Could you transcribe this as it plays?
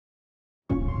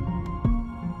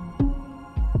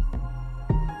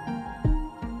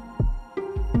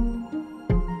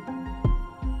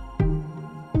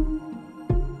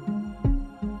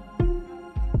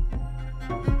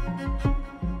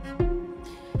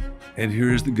And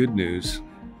here's the good news.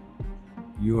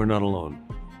 You are not alone.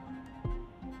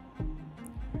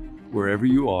 Wherever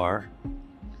you are,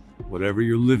 whatever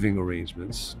your living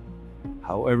arrangements,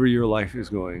 however your life is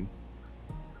going,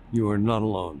 you are not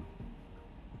alone.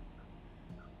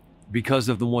 Because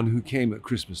of the one who came at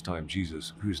Christmas time,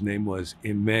 Jesus, whose name was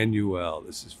Immanuel.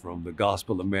 This is from the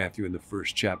Gospel of Matthew in the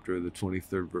first chapter of the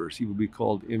 23rd verse. He will be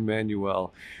called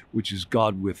Immanuel, which is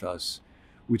God with us,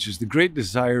 which is the great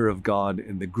desire of God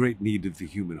and the great need of the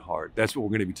human heart. That's what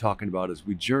we're going to be talking about as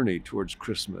we journey towards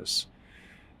Christmas.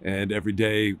 And every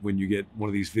day when you get one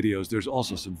of these videos, there's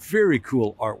also some very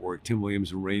cool artwork Tim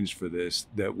Williams arranged for this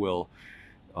that will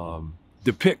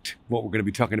depict what we're going to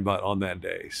be talking about on that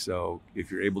day. So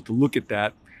if you're able to look at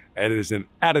that, it is an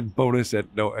added bonus at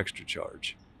no extra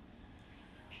charge.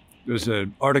 There's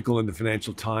an article in the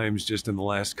Financial Times just in the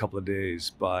last couple of days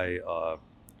by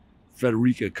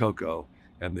Frederica Coco,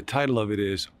 and the title of it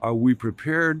is, "Are We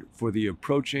Prepared for the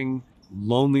Approaching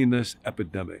Loneliness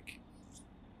Epidemic?"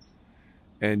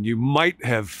 And you might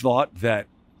have thought that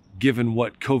given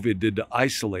what COVID did to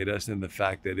isolate us and the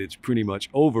fact that it's pretty much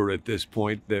over at this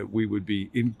point, that we would be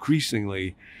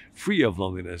increasingly free of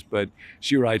loneliness. But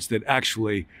she writes that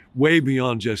actually way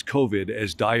beyond just COVID,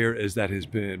 as dire as that has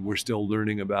been, we're still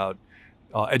learning about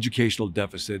educational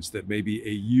deficits that maybe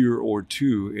a year or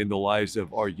two in the lives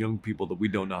of our young people that we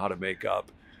don't know how to make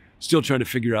up. Still trying to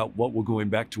figure out what will going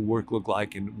back to work look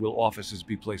like, and will offices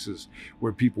be places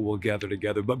where people will gather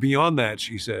together. But beyond that,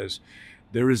 she says,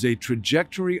 there is a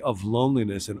trajectory of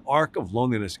loneliness, an arc of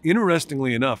loneliness,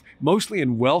 interestingly enough, mostly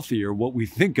in wealthier, what we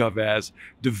think of as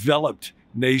developed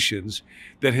nations,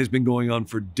 that has been going on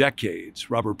for decades.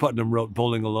 Robert Putnam wrote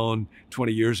Bowling Alone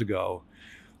 20 years ago.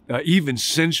 Even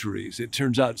centuries, it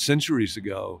turns out centuries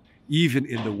ago, even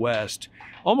in the West,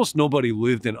 almost nobody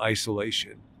lived in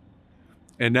isolation.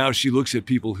 And now she looks at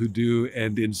people who do,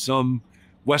 and in some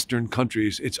Western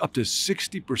countries, it's up to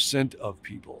 60% of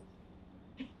people.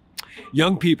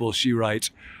 Young people, she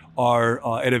writes, are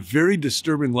at a very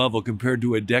disturbing level compared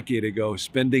to a decade ago,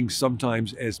 spending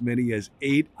sometimes as many as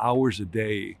 8 hours a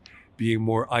day being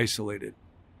more isolated.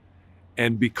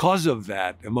 And because of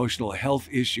that, emotional health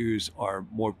issues are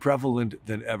more prevalent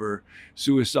than ever.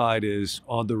 Suicide is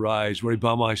on the rise. Roy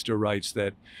Baumeister writes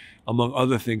that, among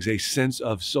other things, a sense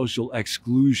of social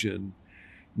exclusion,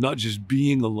 not just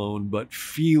being alone, but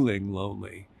feeling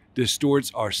lonely,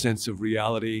 distorts our sense of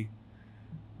reality.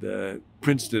 The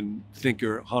Princeton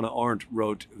thinker Hannah Arendt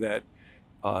wrote that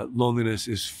loneliness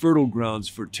is fertile grounds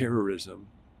for terrorism.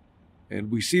 And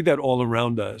we see that all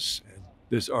around us. And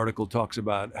this article talks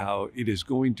about how it is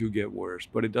going to get worse,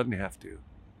 but it doesn't have to.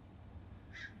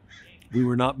 We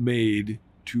were not made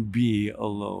to be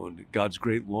alone. God's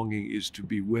great longing is to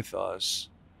be with us.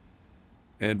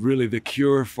 And really the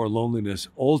cure for loneliness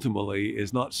ultimately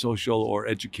is not social or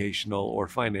educational or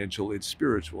financial, it's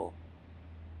spiritual.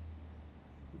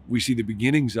 We see the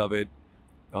beginnings of it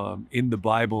in the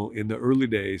Bible in the early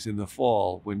days, in the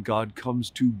fall, when God comes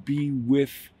to be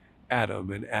with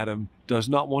Adam, and Adam does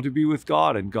not want to be with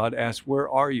God, and God asks, "Where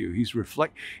are you?" He's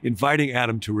inviting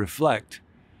Adam to reflect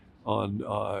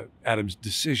on Adam's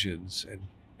decisions and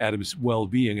Adam's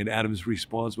well-being, and Adam's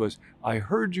response was, "I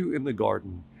heard you in the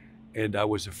garden, and I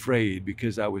was afraid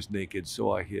because I was naked,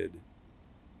 so I hid."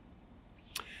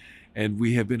 And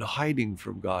we have been hiding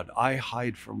from God. I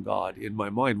hide from God in my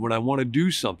mind when I want to do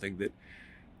something that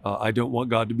I don't want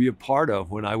God to be a part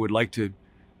of, when I would like to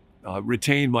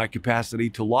retain my capacity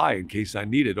to lie in case I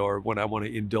need it, or when I want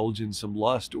to indulge in some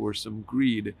lust or some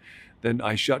greed, then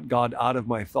I shut God out of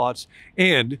my thoughts.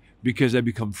 And because I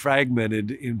become fragmented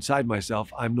inside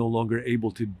myself, I'm no longer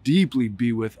able to deeply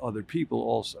be with other people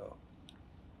also.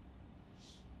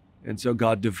 And so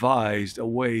God devised a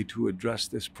way to address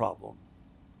this problem.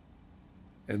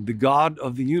 And the God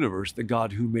of the universe, the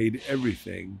God who made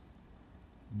everything,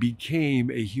 became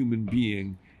a human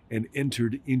being and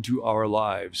entered into our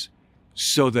lives,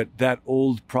 so that that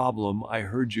old problem, "I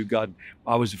heard you, God,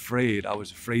 I was afraid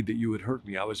that you would hurt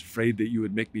me. I was afraid that you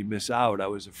would make me miss out. I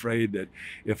was afraid that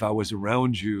if I was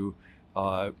around you,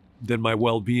 then my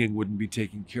well-being wouldn't be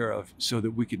taken care of," so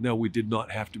that we could know we did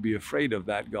not have to be afraid of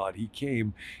that God. He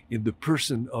came in the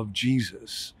person of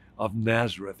Jesus of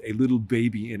Nazareth, a little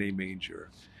baby in a manger.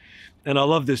 And I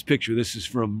love this picture. This is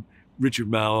from Richard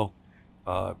Mouw,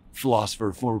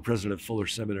 philosopher, former president of Fuller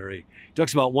Seminary. He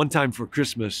talks about one time for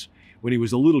Christmas, when he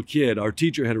was a little kid, our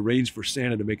teacher had arranged for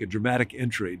Santa to make a dramatic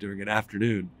entry during an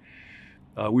afternoon.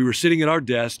 We were sitting at our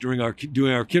desk doing our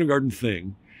kindergarten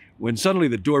thing, when suddenly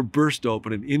the door burst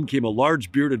open and in came a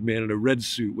large bearded man in a red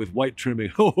suit with white trimming.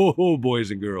 "Ho, ho, ho,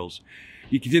 boys and girls."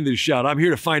 He continued to shout, "I'm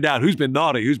here to find out who's been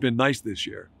naughty, who's been nice this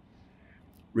year."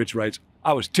 Rich writes,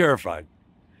 I was terrified,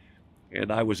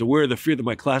 and I was aware of the fear that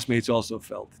my classmates also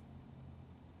felt.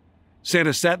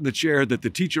 Santa sat in the chair that the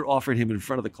teacher offered him in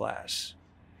front of the class.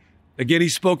 Again, he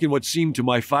spoke in what seemed to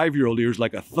my 5-year-old ears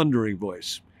like a thundering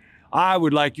voice. I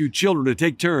would like you children to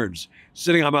take turns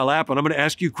sitting on my lap, and I'm going to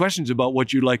ask you questions about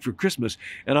what you'd like for Christmas,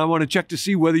 and I want to check to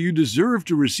see whether you deserve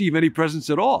to receive any presents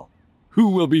at all. Who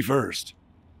will be first?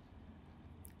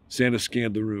 Santa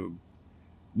scanned the room.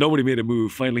 Nobody made a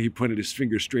move. Finally, he pointed his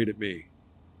finger straight at me.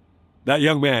 That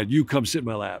young man, you come sit in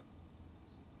my lap.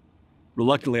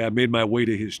 Reluctantly, I made my way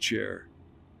to his chair.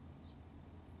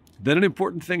 Then an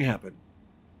important thing happened.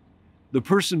 The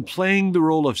person playing the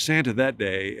role of Santa that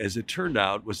day, as it turned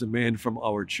out, was a man from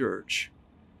our church,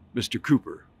 Mr.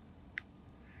 Cooper.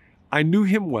 I knew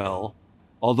him well,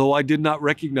 although I did not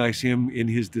recognize him in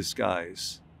his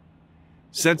disguise.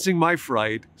 Sensing my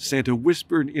fright, Santa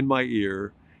whispered in my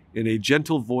ear in a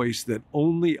gentle voice that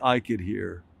only I could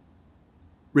hear,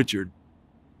 Richard,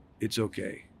 it's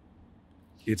okay.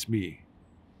 It's me,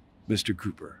 Mr.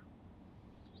 Cooper.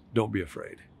 Don't be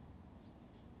afraid.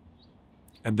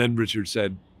 And then Richard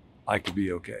said, I could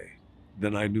be okay.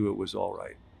 Then I knew it was all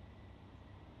right.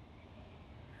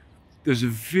 There's a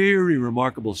very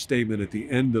remarkable statement at the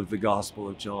end of the Gospel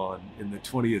of John in the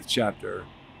 20th chapter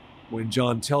when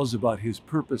John tells about his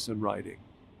purpose in writing.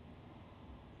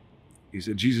 He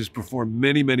said, Jesus performed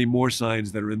many, many more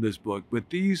signs that are in this book, but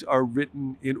these are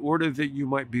written in order that you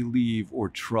might believe or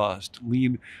trust,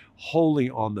 lean wholly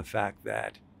on the fact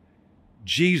that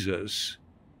Jesus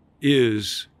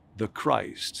is the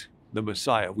Christ, the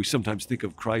Messiah. We sometimes think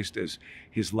of Christ as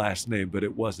his last name, but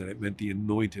it wasn't. It meant the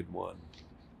anointed one.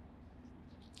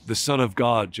 The Son of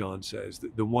God, John says,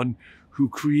 the one who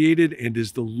created and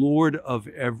is the Lord of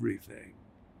everything.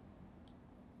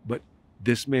 But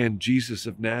this man, Jesus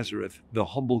of Nazareth, the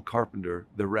humble carpenter,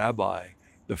 the rabbi,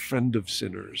 the friend of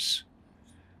sinners,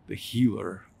 the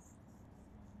healer,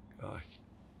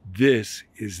 this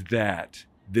is that.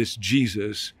 This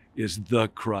Jesus is the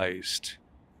Christ.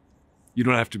 You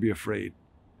don't have to be afraid.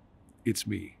 It's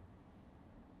me.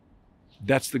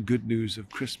 That's the good news of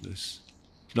Christmas.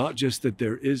 Not just that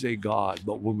there is a God,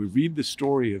 but when we read the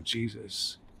story of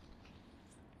Jesus,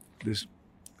 this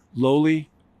lowly,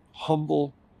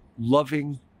 humble,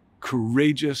 loving,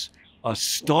 courageous,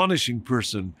 astonishing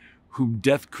person whom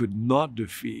death could not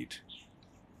defeat,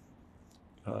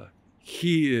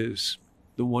 he is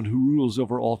the one who rules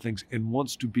over all things and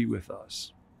wants to be with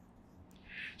us.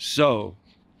 So,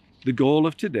 the goal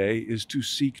of today is to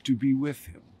seek to be with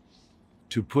him,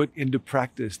 to put into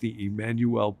practice the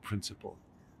Immanuel Principle.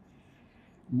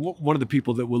 One of the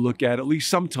people that we'll look at least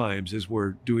sometimes as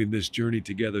we're doing this journey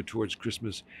together towards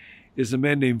Christmas, is a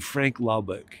man named Frank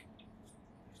Laubach.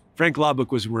 Frank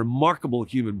Laubach was a remarkable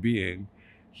human being.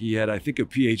 He had, I think, a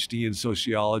PhD in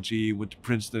sociology, went to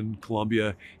Princeton,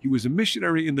 Columbia. He was a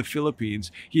missionary in the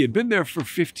Philippines. He had been there for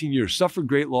 15 years, suffered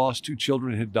great loss. 2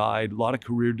 children had died, a lot of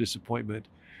career disappointment.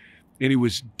 And he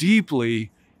was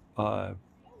deeply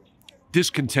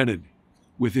discontented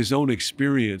with his own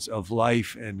experience of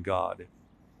life and God.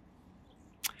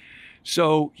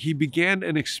 So he began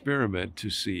an experiment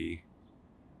to see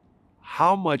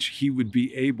how much he would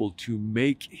be able to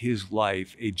make his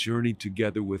life a journey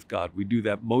together with God. We do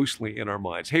that mostly in our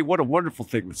minds. Hey, what a wonderful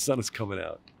thing, the sun is coming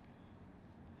out.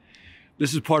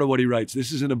 This is part of what he writes.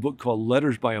 This is in a book called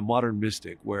Letters by a Modern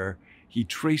Mystic, where he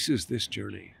traces this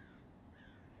journey.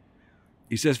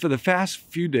 He says, for the past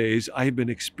few days, I have been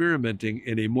experimenting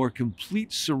in a more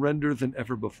complete surrender than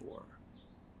ever before.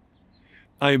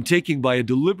 I am taking by a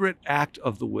deliberate act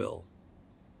of the will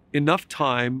enough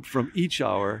time from each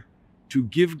hour to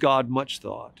give God much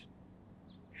thought.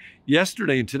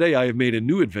 Yesterday and today I have made a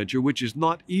new adventure which is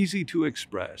not easy to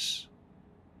express.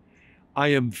 I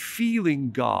am feeling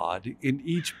God in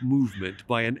each movement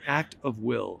by an act of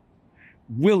will,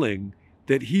 willing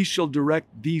that he shall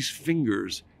direct these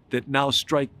fingers that now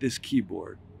strike this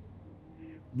keyboard,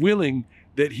 willing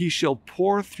that he shall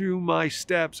pour through my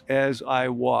steps as I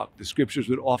walk. The scriptures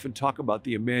would often talk about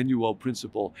the Immanuel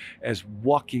Principle as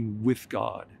walking with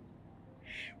God.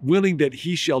 Willing that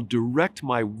he shall direct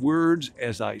my words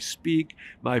as I speak,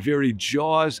 my very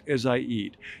jaws as I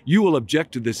eat. You will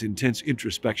object to this intense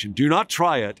introspection. Do not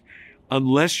try it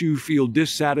unless you feel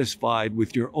dissatisfied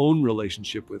with your own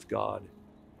relationship with God.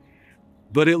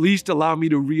 But at least allow me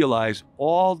to realize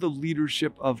all the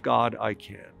leadership of God I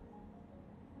can.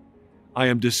 I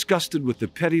am disgusted with the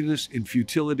pettiness and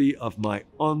futility of my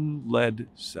unled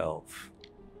self.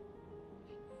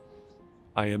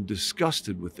 I am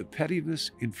disgusted with the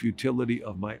pettiness and futility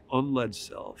of my unled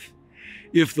self.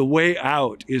 If the way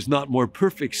out is not more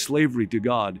perfect slavery to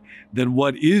God, then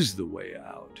what is the way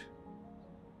out?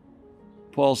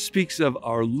 Paul speaks of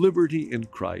our liberty in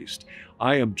Christ.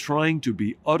 I am trying to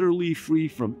be utterly free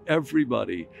from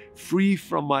everybody, free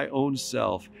from my own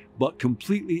self, but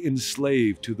completely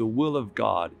enslaved to the will of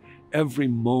God every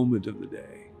moment of the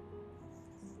day.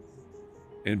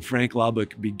 And Frank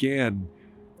Laubach began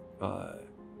a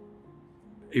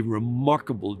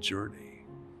remarkable journey.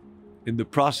 In the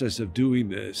process of doing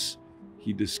this,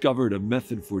 he discovered a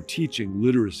method for teaching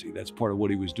literacy. That's part of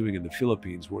what he was doing in the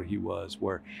Philippines, where he was,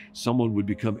 where someone would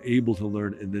become able to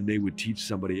learn and then they would teach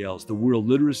somebody else. The world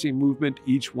literacy movement,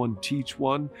 each one teach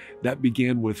one, that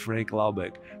began with Frank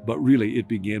Laubach, but really it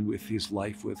began with his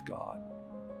life with God.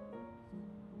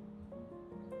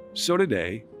 So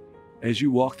today, as you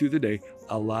walk through the day,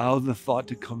 allow the thought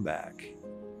to come back.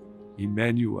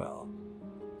 Immanuel.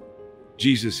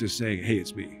 Jesus is saying, hey,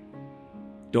 it's me.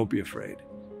 Don't be afraid.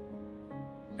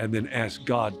 And then ask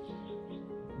God,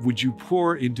 would you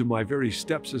pour into my very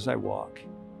steps as I walk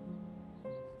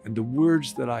and the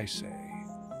words that I say?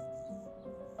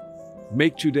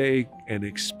 Make today an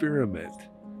experiment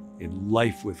in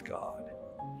life with God.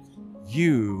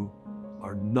 You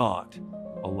are not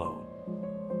alone.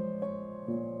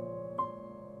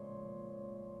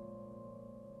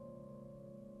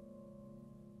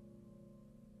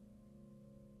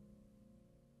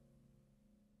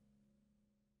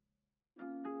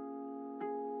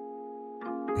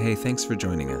 Hey, thanks for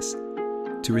joining us.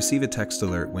 To receive a text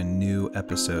alert when new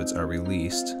episodes are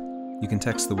released, you can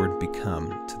text the word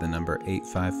BECOME to the number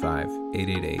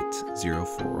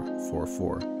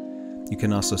 855-888-0444. You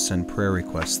can also send prayer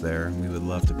requests there, and we would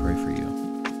love to pray for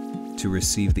you. To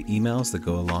receive the emails that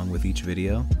go along with each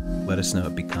video, let us know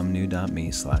at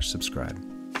becomenew.me/subscribe.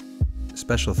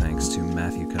 Special thanks to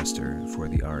Matthew Custer for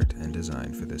the art and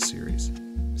design for this series.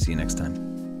 See you next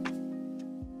time.